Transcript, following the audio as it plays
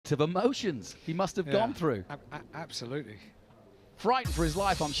gamut of emotions he must have gone through. Absolutely. Frightened for his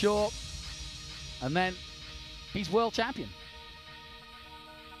life, I'm sure. And then he's world champion.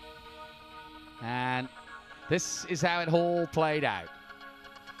 And this is how it all played out.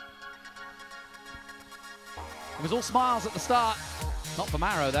 It was all smiles at the start. Not for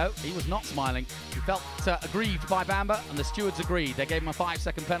Maro, though. He was not smiling. He felt aggrieved by Bamba, and the stewards agreed. They gave him a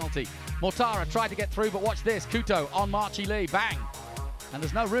 5-second penalty. Mortara tried to get through, but watch this. Kuto on Marchi Lee. Bang! And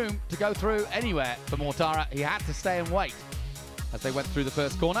there's no room to go through anywhere for Mortara. He had to stay and wait as they went through the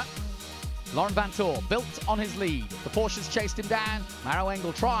first corner. Laurent Vantour built on his lead. The Porsches chased him down. Maro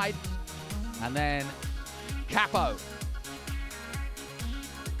Engel tried. And then Capo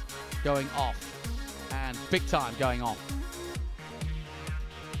going off. And big time going off.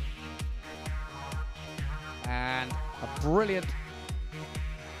 And a brilliant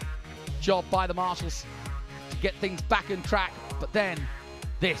job by the marshals to get things back on track. But then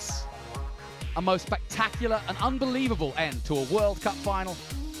this, a most spectacular and unbelievable end to a World Cup final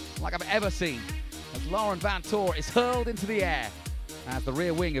like I've ever seen. As Laurent Vantour is hurled into the air as the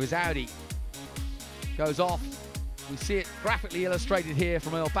rear wing of his Audi goes off. We see it graphically illustrated here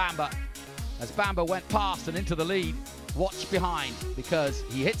from Earl Bamba. As Bamba went past and into the lead, watch behind, because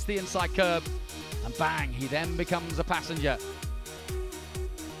he hits the inside curb and bang, he then becomes a passenger.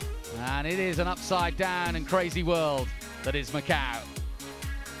 And it is an upside down and crazy world that is Macau.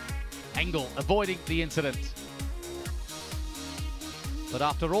 Engel avoiding the incident. But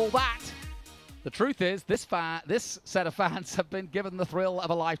after all that, the truth is this set of fans have been given the thrill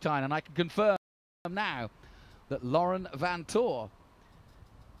of a lifetime, and I can confirm now that Laurent Vantour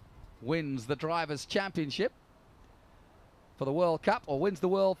wins the Drivers' Championship for the World Cup, or wins the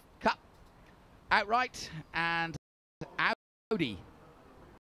World Cup outright, and Audi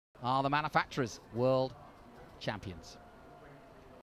are the manufacturers' world champions.